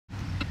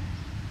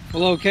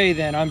Well, okay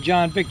then, I'm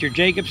John Victor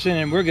Jacobson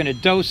and we're gonna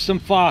dose some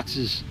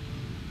foxes.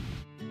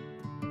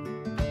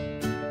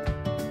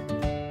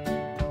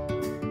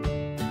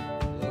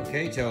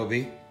 Okay,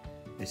 Toby,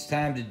 it's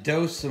time to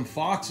dose some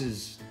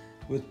foxes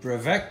with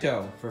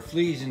Bravecto for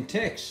fleas and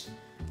ticks.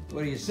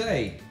 What do you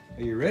say?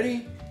 Are you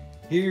ready?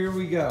 Here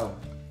we go.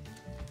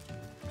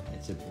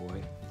 That's a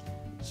boy.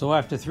 So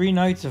after 3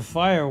 nights of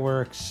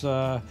fireworks,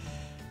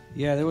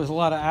 yeah, there was a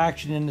lot of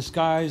action in the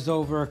skies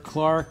over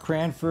Clark,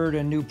 Cranford,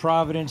 and New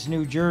Providence,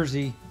 New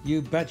Jersey.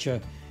 You betcha.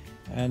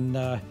 And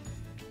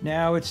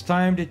now it's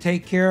time to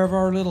take care of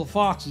our little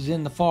foxes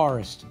in the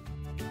forest.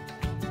 2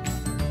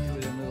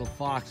 of them little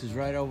foxes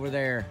right over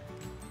there.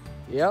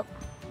 Yep,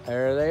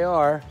 there they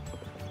are.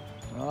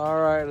 All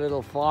right,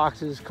 little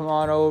foxes, come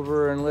on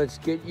over and let's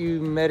get you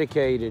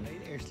medicated. Hey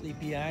there,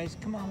 sleepy eyes.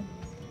 Come on.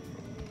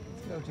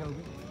 Let's go,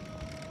 Toby.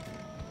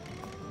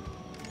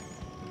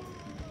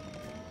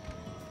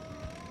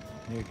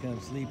 Here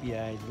comes Sleepy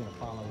Eyes. He's gonna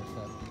follow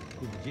us up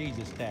to the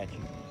Jesus statue.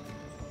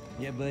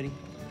 Yeah, buddy.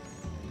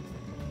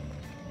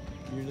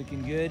 You're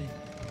looking good.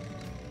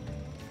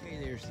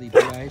 Hey there, Sleepy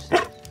Eyes.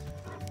 There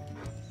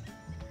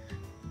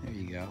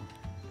you go.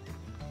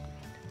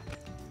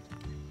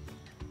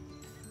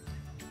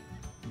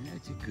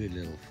 That's a good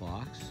little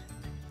fox.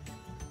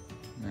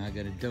 Now I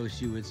gotta dose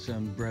you with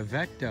some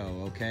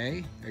Bravecto,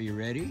 okay? Are you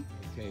ready?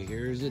 Okay,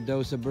 here's a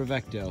dose of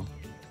Bravecto.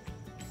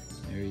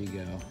 There you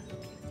go.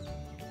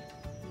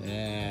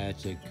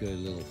 That's a good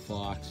little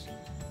fox.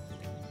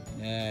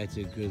 That's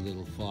a good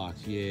little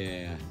fox,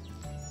 yeah.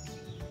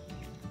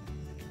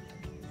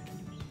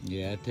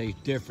 Yeah, it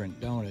tastes different,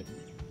 don't it?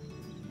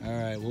 All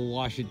right, we'll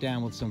wash it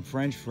down with some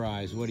French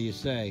fries. What do you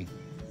say?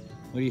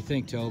 What do you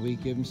think, Toby?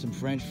 Give him some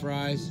French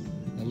fries?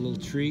 A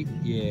little treat?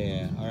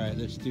 Yeah, all right,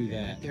 let's do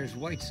that. There's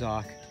White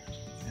Sock,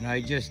 and I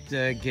just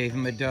gave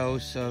him a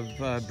dose of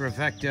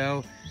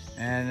Bravecto,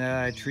 and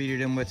I treated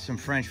him with some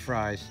French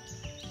fries.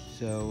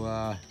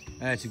 So,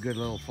 that's a good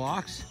little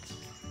fox.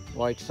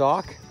 White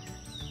Sock.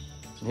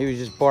 And he was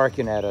just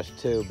barking at us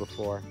too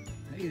before.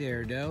 Hey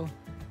there, Doe.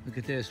 Look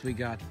at this, we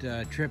got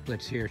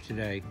triplets here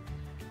today.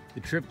 The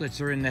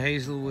triplets are in the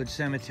Hazelwood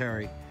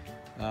Cemetery.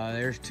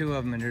 There's 2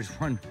 of them and there's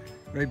one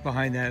right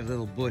behind that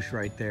little bush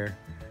right there.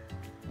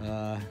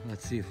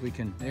 Let's see if we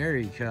can, there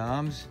he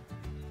comes.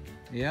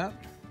 Yep,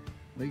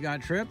 we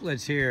got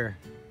triplets here.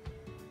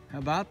 How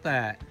about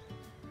that?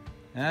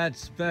 That's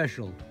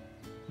special,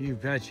 you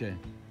betcha.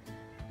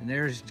 And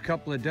there's a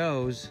couple of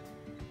does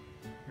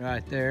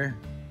right there.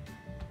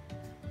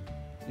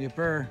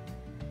 Yipper.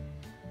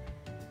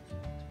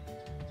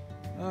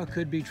 Oh, it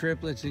could be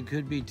triplets, it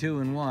could be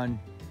 2 and 1.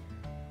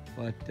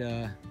 But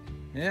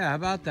yeah, how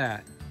about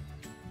that?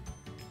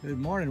 Good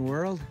morning,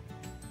 world.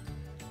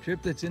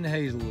 Triplets in the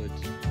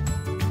Hazelwoods.